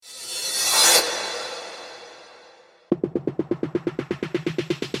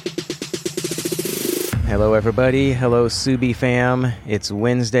Hello, everybody. Hello, Subie fam. It's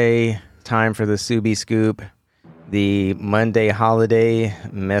Wednesday, time for the Subie Scoop. The Monday holiday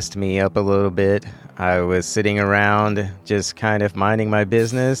messed me up a little bit. I was sitting around just kind of minding my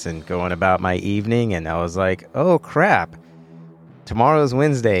business and going about my evening, and I was like, oh, crap. Tomorrow's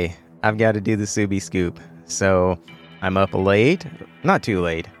Wednesday. I've got to do the Subie Scoop. So I'm up late. Not too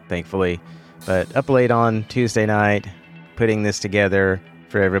late, thankfully, but up late on Tuesday night, putting this together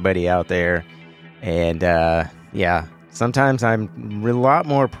for everybody out there. And sometimes I'm a lot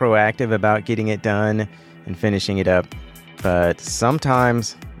more proactive about getting it done and finishing it up. But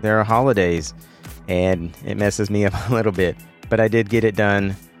sometimes there are holidays and it messes me up a little bit. But I did get it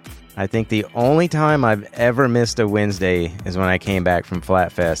done. I think the only time I've ever missed a Wednesday is when I came back from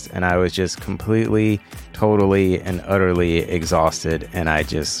Flatfest and I was just completely, totally, and utterly exhausted. And I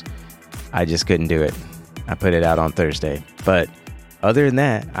just couldn't do it. I put it out on Thursday. But other than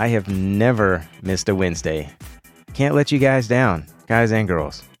that, I have never missed a Wednesday. Can't let you guys down, guys and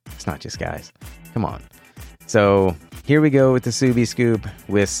girls. It's not just guys. Come on. So here we go with the Subie Scoop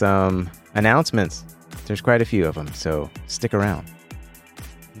with some announcements. There's quite a few of them, so stick around.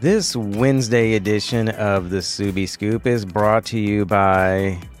 This Wednesday edition of the Subie Scoop is brought to you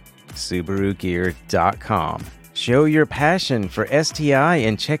by SubaruGear.com. Show your passion for STI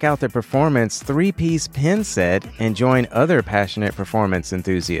and check out the Performance 3-piece pin set and join other passionate performance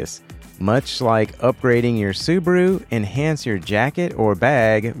enthusiasts. Much like upgrading your Subaru, enhance your jacket or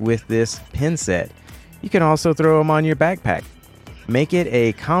bag with this pin set. You can also throw them on your backpack. Make it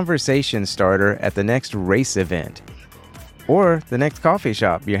a conversation starter at the next race event or the next coffee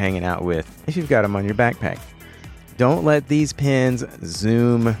shop you're hanging out with if you've got them on your backpack. Don't let these pins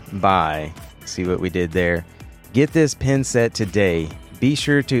zoom by. See what we did there? Get this pin set today. Be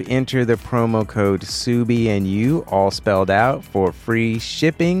sure to enter the promo code Subie and you, all spelled out, for free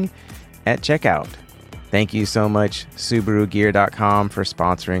shipping at checkout. Thank you so much, SubaruGear.com, for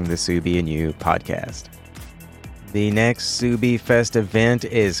sponsoring the Subie and You podcast. The next Subie Fest event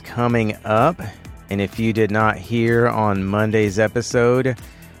is coming up, and if you did not hear on Monday's episode,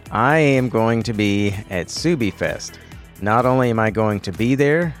 I am going to be at Subie Fest. Not only am I going to be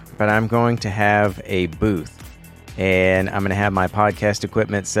there, but I'm going to have a booth. And I'm going to have my podcast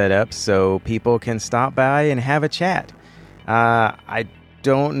equipment set up so people can stop by and have a chat. I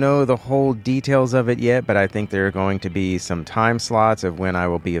don't know the whole details of it yet, but I think there are going to be some time slots of when I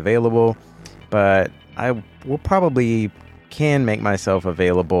will be available. But I will probably can make myself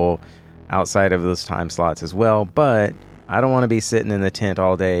available outside of those time slots as well. But I don't want to be sitting in the tent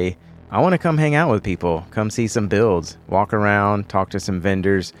all day. I want to come hang out with people, come see some builds, walk around, talk to some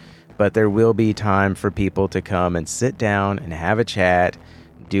vendors. But there will be time for people to come and sit down and have a chat,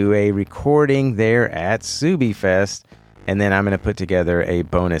 do a recording there at Subie Fest, and then I'm going to put together a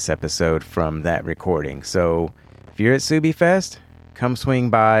bonus episode from that recording. So if you're at Subie Fest, come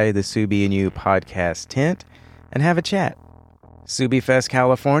swing by the Subie and You podcast tent and have a chat. Subie Fest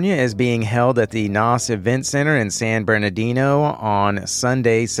California is being held at the NOS Event Center in San Bernardino on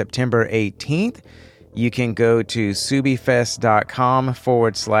Sunday, September 18th. You can go to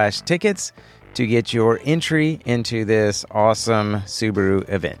subiefest.com/tickets to get your entry into this awesome Subaru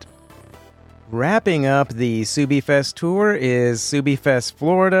event. Wrapping up the Subie Fest tour is Subie Fest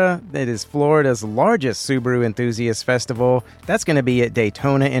Florida. That is Florida's largest Subaru enthusiast festival. That's going to be at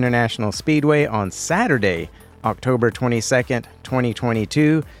Daytona International Speedway on Saturday, October 22nd,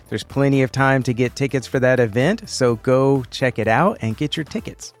 2022. There's plenty of time to get tickets for that event, so go check it out and get your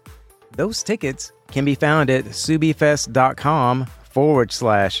tickets. Those tickets can be found at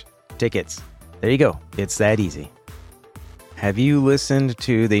subiefest.com/tickets. There you go. It's that easy. Have you listened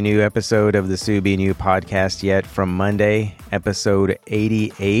to the new episode of the Subie and You podcast yet from Monday, episode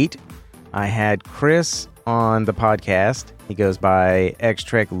 88? I had Chris on the podcast. He goes by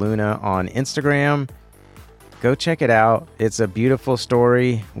Xtrek Luna on Instagram. Go check it out. It's a beautiful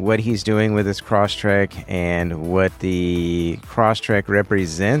story, what he's doing with his Crosstrek and what the Crosstrek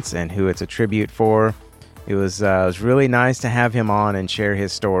represents and who it's a tribute for. It was really nice to have him on and share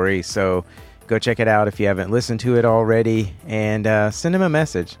his story. So go check it out if you haven't listened to it already, and send him a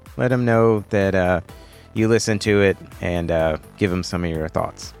message. Let him know that you listened to it and give him some of your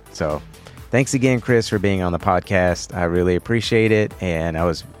thoughts. So thanks again, Chris, for being on the podcast. I really appreciate it, and I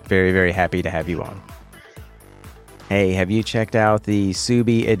was very, very happy to have you on. Hey, have you checked out the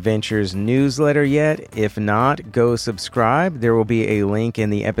Subie Adventures newsletter yet? If not, go subscribe. There will be a link in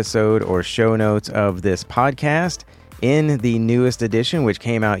the episode or show notes of this podcast. In the newest edition, which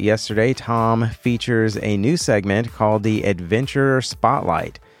came out yesterday, Tom features a new segment called the Adventurer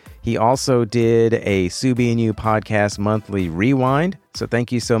Spotlight. He also did a Subie and You podcast monthly rewind. So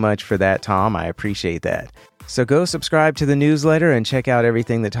thank you so much for that, Tom. I appreciate that. So go subscribe to the newsletter and check out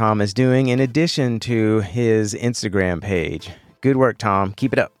everything that Tom is doing in addition to his Instagram page. Good work, Tom.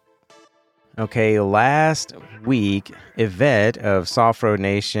 Keep it up. Okay, last week, Yvette of Soft Road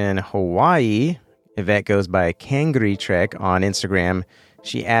Nation Hawaii, Yvette goes by Kangri Trek on Instagram.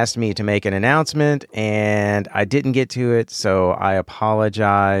 She asked me to make an announcement, and I didn't get to it, so I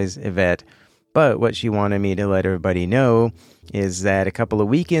apologize, Yvette. But what she wanted me to let everybody know is that a couple of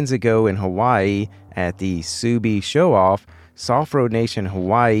weekends ago in Hawaii at the Subie show-off, Soft Road Nation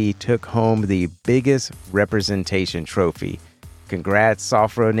Hawaii took home the biggest representation trophy. Congrats,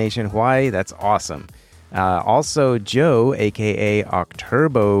 Soft Road Nation Hawaii. That's awesome. Also, Joe, a.k.a.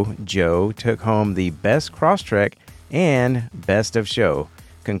 Octurbo Joe, took home the Best Crosstrek and Best of Show.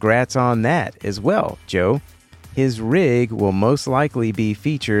 Congrats on that as well, Joe. His rig will most likely be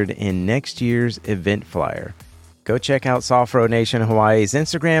featured in next year's event flyer. Go check out Soft Road Nation Hawaii's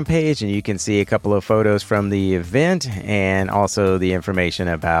Instagram page, and you can see a couple of photos from the event and also the information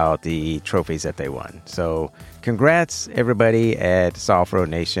about the trophies that they won. So congrats, everybody at Soft Road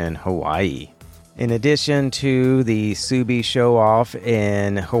Nation Hawaii. In addition to the Subie show-off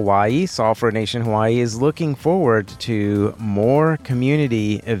in Hawaii, Soft Road Nation Hawaii is looking forward to more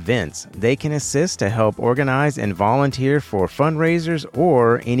community events. They can assist to help organize and volunteer for fundraisers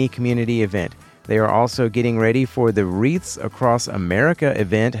or any community event. They are also getting ready for the Wreaths Across America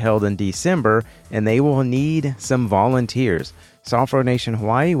event held in December, and they will need some volunteers. Soft Road Nation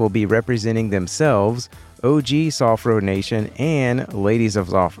Hawaii will be representing themselves, OG Soft Road Nation, and Ladies of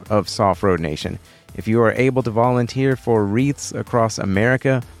Soft Road Nation. If you are able to volunteer for Wreaths Across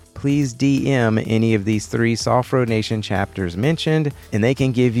America, please DM any of these 3 Soft Road Nation chapters mentioned, and they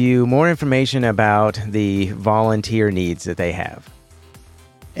can give you more information about the volunteer needs that they have.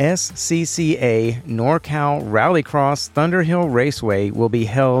 SCCA NorCal Rallycross Thunderhill Raceway will be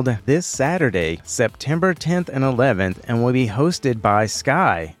held this Saturday, September 10th and 11th, and will be hosted by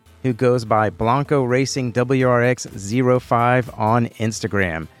Sky, who goes by Blanco Racing WRX05 on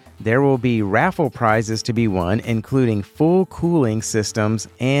Instagram. There will be raffle prizes to be won, including full cooling systems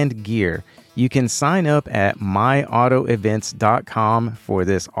and gear. You can sign up at myautoevents.com for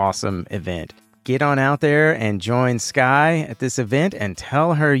this awesome event. Get on out there and join Sky at this event and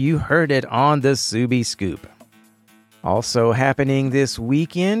tell her you heard it on the Subie Scoop. Also happening this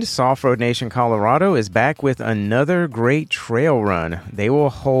weekend, Soft Road Nation Colorado is back with another great trail run. They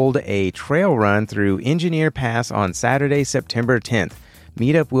will hold a trail run through Engineer Pass on Saturday, September 10th.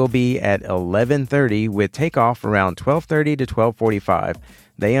 Meetup will be at 11:30 with takeoff around 12:30 to 12:45.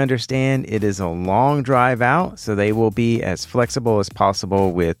 They understand it is a long drive out, so they will be as flexible as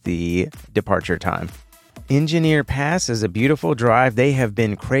possible with the departure time. Engineer Pass is a beautiful drive they have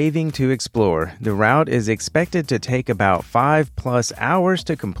been craving to explore. The route is expected to take about 5+ hours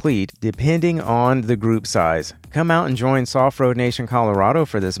to complete, depending on the group size. Come out and join Soft Road Nation Colorado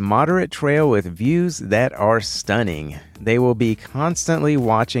for this moderate trail with views that are stunning. They will be constantly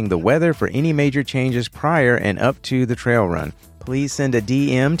watching the weather for any major changes prior and up to the trail run. Please send a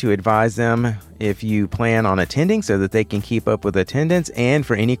DM to advise them if you plan on attending so that they can keep up with attendance and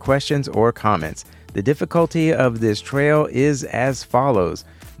for any questions or comments. The difficulty of this trail is as follows: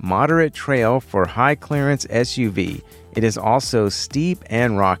 moderate trail for high clearance SUV. It is also steep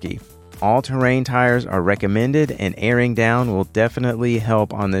and rocky. All-terrain tires are recommended, and airing down will definitely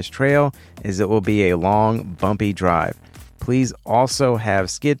help on this trail as it will be a long, bumpy drive. Please also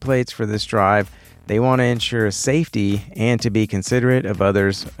have skid plates for this drive. They want to ensure safety and to be considerate of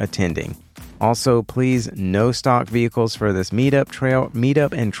others attending. Also, please no stock vehicles for this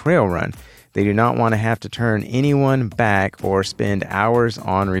meetup and trail run. They do not want to have to turn anyone back or spend hours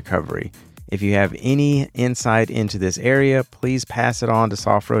on recovery. If you have any insight into this area, please pass it on to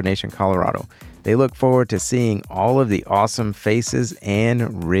Soft Road Nation Colorado. They look forward to seeing all of the awesome faces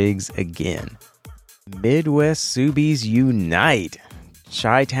and rigs again. Midwest Subies Unite!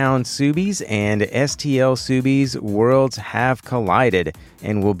 Chi-Town Subies and STL Subies worlds have collided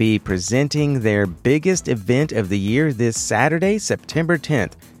and will be presenting their biggest event of the year this Saturday, September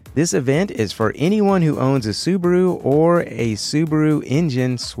 10th. This event is for anyone who owns a Subaru or a Subaru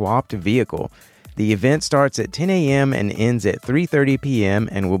engine swapped vehicle. The event starts at 10 a.m. and ends at 3:30 p.m.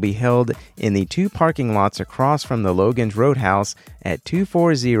 and will be held in the 2 parking lots across from the Logan's Roadhouse at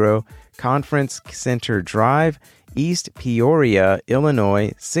 240 Conference Center Drive, East Peoria,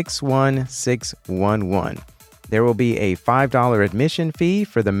 Illinois 61611. There will be a $5 admission fee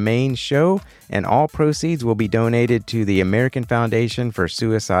for the main show, and all proceeds will be donated to the American Foundation for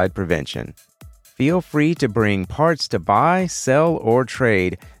Suicide Prevention. If Feel free to bring parts to buy, sell, or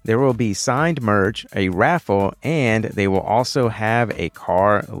trade. There will be signed merch, a raffle, and they will also have a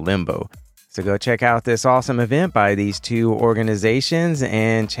car limbo. So go check out this awesome event by these two organizations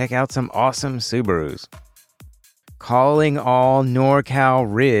and check out some awesome Subarus. Calling all NorCal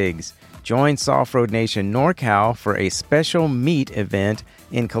rigs. Join Soft Road Nation NorCal for a special meet event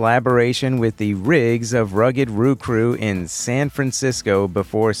in collaboration with the rigs of Rugged Roo Crew in San Francisco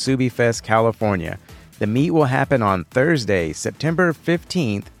before Subie Fest, California. The meet will happen on Thursday, September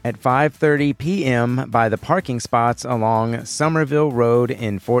 15th at 5:30 p.m. by the parking spots along Somerville Road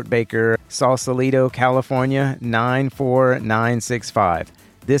in Fort Baker, Sausalito, California, 94965.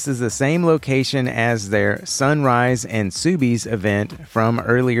 This is the same location as their Sunrise and Subie's event from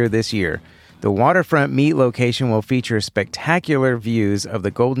earlier this year. The waterfront meet location will feature spectacular views of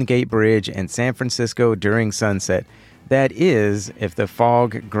the Golden Gate Bridge and San Francisco during sunset. That is, if the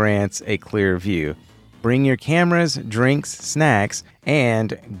fog grants a clear view. Bring your cameras, drinks, snacks,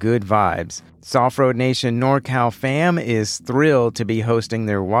 and good vibes. Soft Road Nation NorCal fam is thrilled to be hosting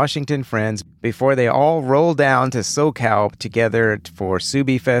their Washington friends before they all roll down to SoCal together for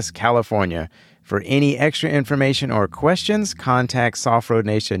Subie Fest, California. For any extra information or questions, contact Soft Road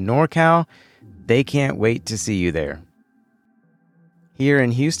Nation NorCal. They can't wait to see you there. Here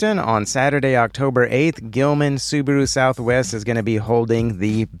in Houston, on Saturday, October 8th, Gilman Subaru Southwest is going to be holding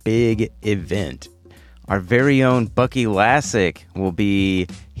the big event. Our very own Bucky Lassick will be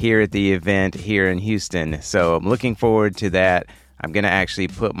here at the event here in Houston, so I'm looking forward to that. I'm going to actually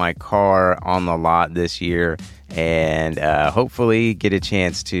put my car on the lot this year and hopefully get a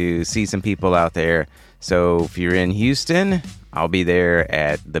chance to see some people out there. So if you're in Houston, I'll be there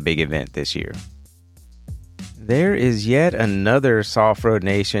at the big event this year. There is yet another Soft Road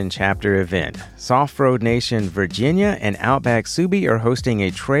Nation chapter event. Soft Road Nation Virginia and Outback Subie are hosting a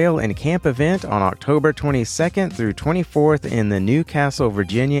trail and camp event on October 22nd through 24th in the Newcastle,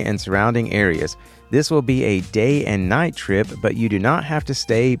 Virginia and surrounding areas. This will be a day and night trip, but you do not have to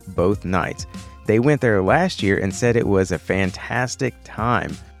stay both nights. They went there last year and said it was a fantastic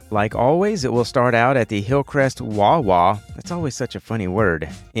time. Like always, it will start out at the Hillcrest Wawa, that's always such a funny word,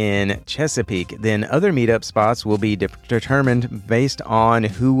 in Chesapeake. Then other meetup spots will be determined based on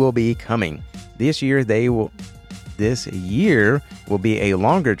who will be coming. This year will be a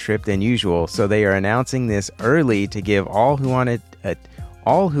longer trip than usual, so they are announcing this early to give all who want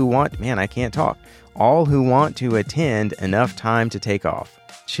to attend enough time to take off.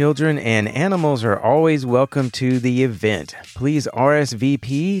 Children and animals are always welcome to the event. Please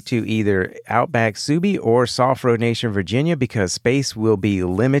RSVP to either Outback Subie or Soft Road Nation Virginia because space will be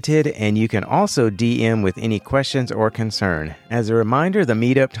limited, and you can also DM with any questions or concern. As a reminder, the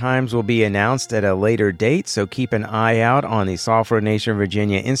meetup times will be announced at a later date, so keep an eye out on the Soft Road Nation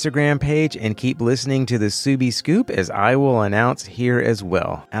Virginia Instagram page and keep listening to the Subie Scoop as I will announce here as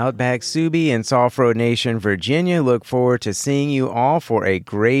well. Outback Subie and Soft Road Nation Virginia look forward to seeing you all for a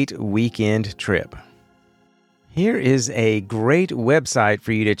great weekend trip. Here is a great website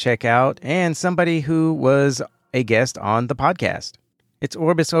for you to check out and somebody who was a guest on the podcast. It's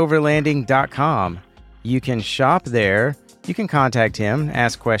orbisoverlanding.com. You can shop there. You can contact him,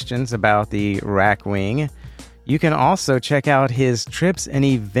 ask questions about the rack wing. You can also check out his trips and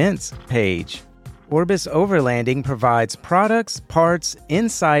events page. Orbis Overlanding provides products, parts,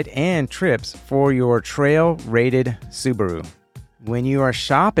 insight, and trips for your trail-rated Subaru. When you are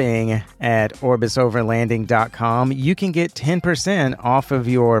shopping at orbisoverlanding.com, you can get 10% off of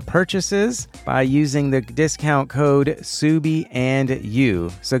your purchases by using the discount code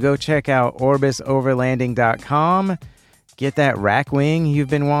SUBIEANDYOU. So go check out orbisoverlanding.com, get that rack wing you've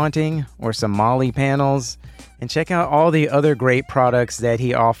been wanting, or some Molly panels, and check out all the other great products that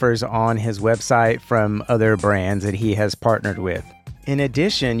he offers on his website from other brands that he has partnered with. In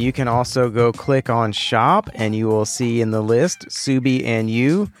addition, you can also go click on shop and you will see in the list Subie and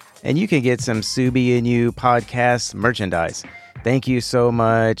You, and you can get some Subie and You podcast merchandise. Thank you so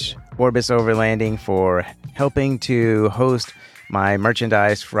much, Orbis Overlanding, for helping to host my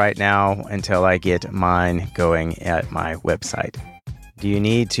merchandise right now until I get mine going at my website. Do you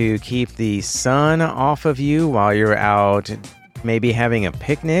need to keep the sun off of you while you're out maybe having a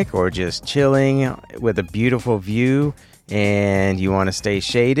picnic or just chilling with a beautiful view and you want to stay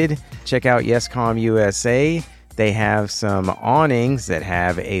shaded? Check out YesCom USA. They have some awnings that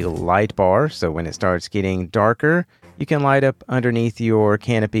have a light bar, so when it starts getting darker, you can light up underneath your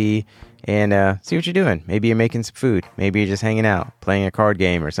canopy and see what you're doing. Maybe you're making some food. Maybe you're just hanging out, playing a card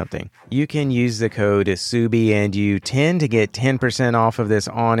game or something. You can use the code Subie and you tend to get 10% off of this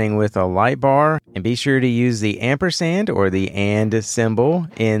awning with a light bar. And be sure to use the ampersand or the and symbol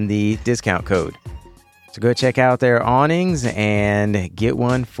in the discount code. So go check out their awnings and get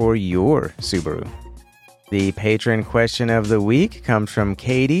one for your Subaru. The patron question of the week comes from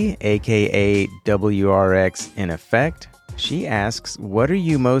Katie, aka WRX in Effect. She asks, what are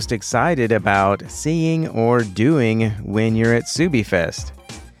you most excited about seeing or doing when you're at Subie Fest?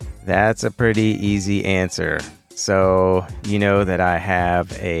 That's a pretty easy answer. So, you know that I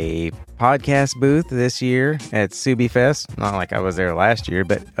have a podcast booth this year at Subie Fest. Not like I was there last year,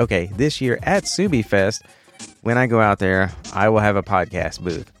 but okay, this year at Subie Fest, when I go out there, I will have a podcast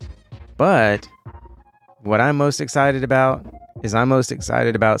booth. But what I'm most excited about is I'm most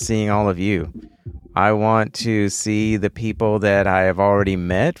excited about seeing all of you. I want to see the people that I have already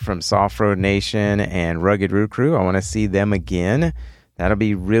met from Soft Road Nation and Rugged Root Crew. I want to see them again. That'll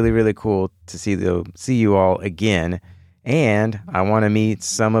be really, really cool to see you all again. And I want to meet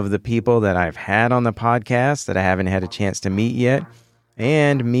some of the people that I've had on the podcast that I haven't had a chance to meet yet,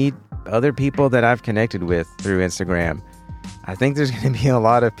 and meet other people that I've connected with through Instagram. I think there's going to be a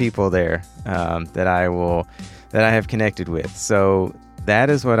lot of people there that I have connected with. So that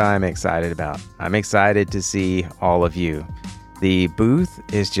is what I'm excited about. I'm excited to see all of you. The booth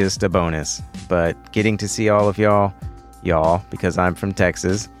is just a bonus, but getting to see all of y'all, because I'm from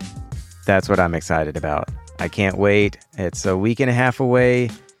Texas, that's what I'm excited about. I can't wait. It's a week and a half away.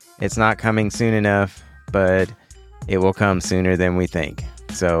 It's not coming soon enough, but it will come sooner than we think.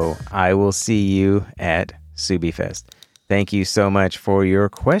 So I will see you at Subie Fest. Thank you so much for your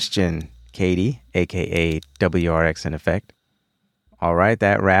question, Katie, aka WRX in Effect. All right,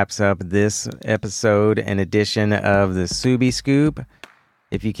 that wraps up this episode and edition of the Subie Scoop.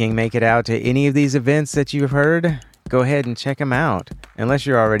 If you can make it out to any of these events that you've heard, go ahead and check them out, unless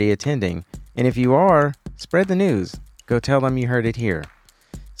you're already attending. And if you are, spread the news. Go tell them you heard it here.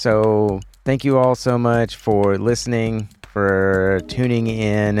 So thank you all so much for listening, for tuning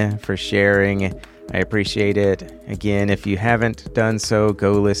in, for sharing. I appreciate it. Again, if you haven't done so,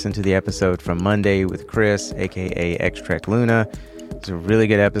 go listen to the episode from Monday with Chris, aka X-Trek Luna. It's a really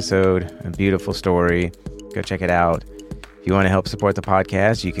good episode, a beautiful story. Go check it out. If you want to help support the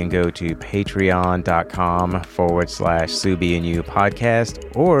podcast, you can go to patreon.com/Subie and You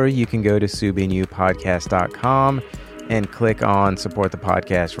podcast, or you can go to subieandyoupodcast.com and click on support the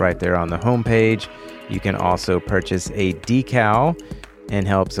podcast right there on the homepage. You can also purchase a decal and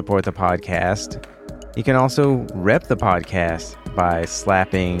help support the podcast. You can also rep the podcast by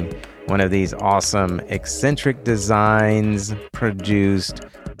slapping one of these awesome Eccentric Designs produced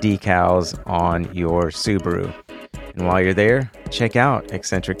decals on your Subaru. And while you're there, check out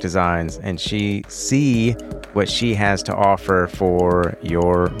Eccentric Designs and see what she has to offer for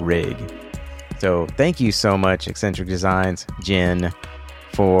your rig. So thank you so much, Eccentric Designs, Jen,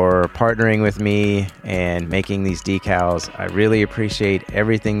 for partnering with me and making these decals. I really appreciate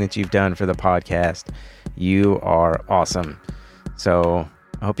everything that you've done for the podcast. You are awesome. So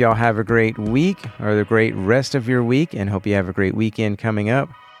I hope y'all have a great week, or the great rest of your week, and hope you have a great weekend coming up.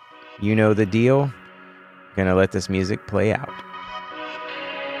 You know the deal. Gonna let this music play out.